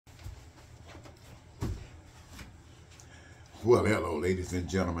Well, hello, ladies and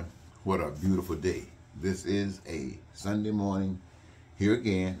gentlemen. What a beautiful day. This is a Sunday morning here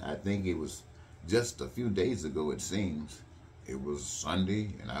again. I think it was just a few days ago, it seems. It was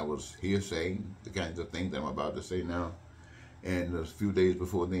Sunday, and I was here saying the kinds of things I'm about to say now. And a few days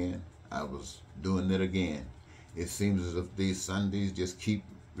before then, I was doing it again. It seems as if these Sundays just keep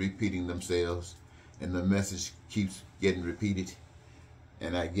repeating themselves, and the message keeps getting repeated.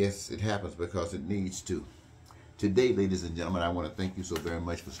 And I guess it happens because it needs to. Today, ladies and gentlemen, I want to thank you so very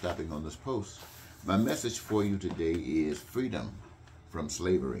much for stopping on this post. My message for you today is freedom from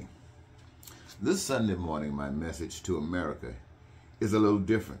slavery. This Sunday morning, my message to America is a little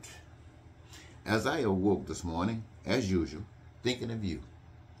different. As I awoke this morning, as usual, thinking of you,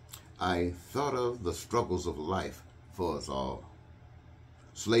 I thought of the struggles of life for us all.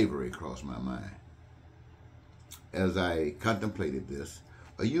 Slavery crossed my mind. As I contemplated this,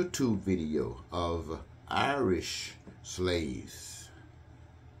 a YouTube video of Irish slaves,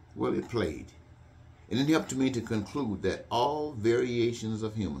 well, it played. And it helped me to conclude that all variations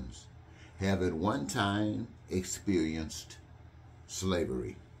of humans have at one time experienced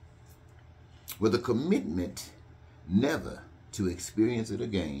slavery, with a commitment never to experience it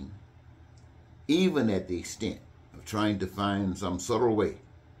again, even at the extent of trying to find some subtle way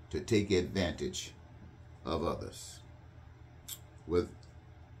to take advantage of others. With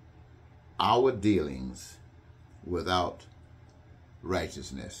our dealings without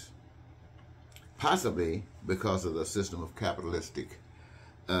righteousness, possibly because of the system of capitalistic,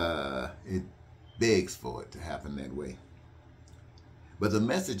 it begs for it to happen that way. But the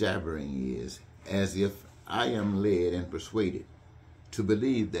message I bring is as if I am led and persuaded to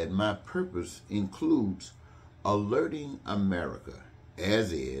believe that my purpose includes alerting America,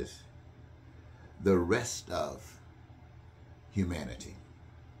 as is the rest of humanity,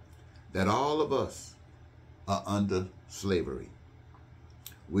 that all of us are under slavery.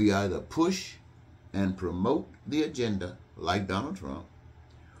 We either push and promote the agenda like Donald Trump,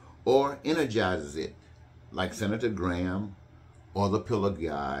 or energizes it like Senator Graham, or the Pillar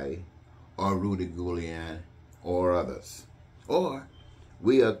Guy, or Rudy Giuliani, or others. Or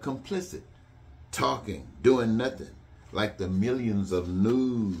we are complicit, talking, doing nothing, like the millions of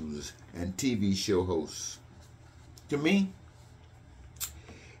news and TV show hosts. To me,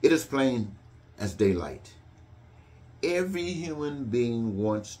 it is plain as daylight. Every human being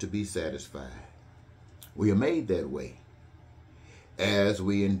wants to be satisfied. We are made that way. As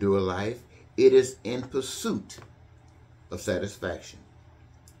we endure life, it is in pursuit of satisfaction.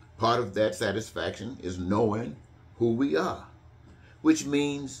 Part of that satisfaction is knowing who we are, which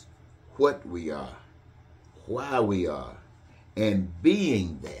means what we are, why we are, and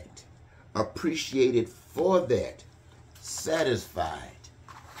being that, appreciated for that, satisfied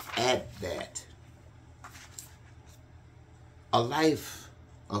at that. A life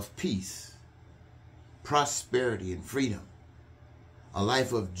of peace, prosperity, and freedom. A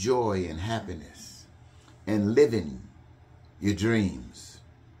life of joy and happiness, and living your dreams.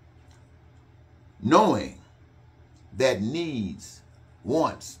 Knowing that needs,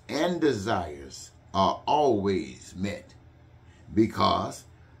 wants, and desires are always met because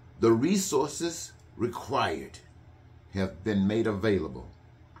the resources required have been made available.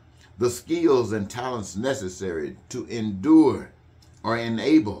 The skills and talents necessary to endure or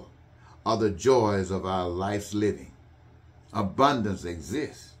enable are the joys of our life's living. Abundance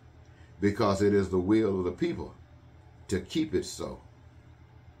exists because it is the will of the people to keep it so.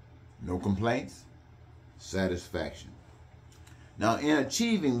 No complaints, satisfaction. Now, in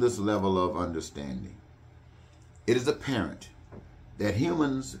achieving this level of understanding, it is apparent that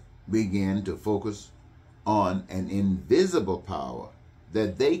humans begin to focus on an invisible power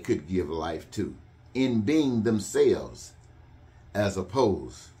that they could give life to in being themselves, as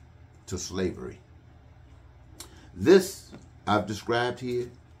opposed to slavery. This I've described here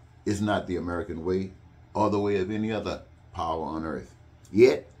is not the American way or the way of any other power on earth.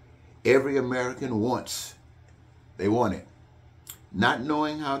 Yet, every American wants, they want it. Not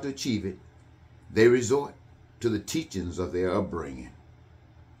knowing how to achieve it, they resort to the teachings of their upbringing,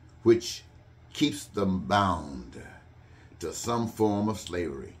 which keeps them bound to some form of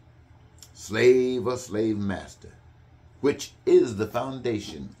slavery, slave or slave master, which is the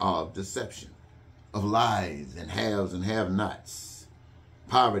foundation of deception, of lies and haves and have-nots,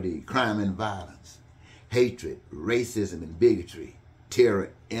 poverty, crime and violence, hatred, racism and bigotry,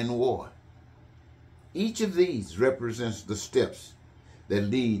 terror and war. Each of these represents the steps that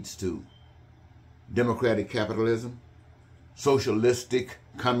leads to democratic capitalism, socialistic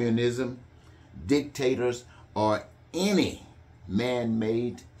communism, dictators, or any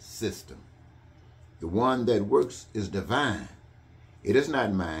man-made system. The one that works is divine. It is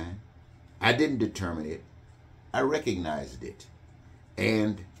not mine. I didn't determine it. I recognized it.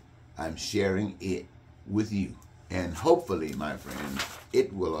 And I'm sharing it with you. And hopefully, my friends,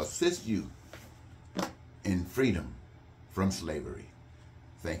 it will assist you in freedom from slavery.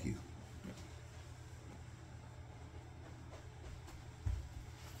 Thank you.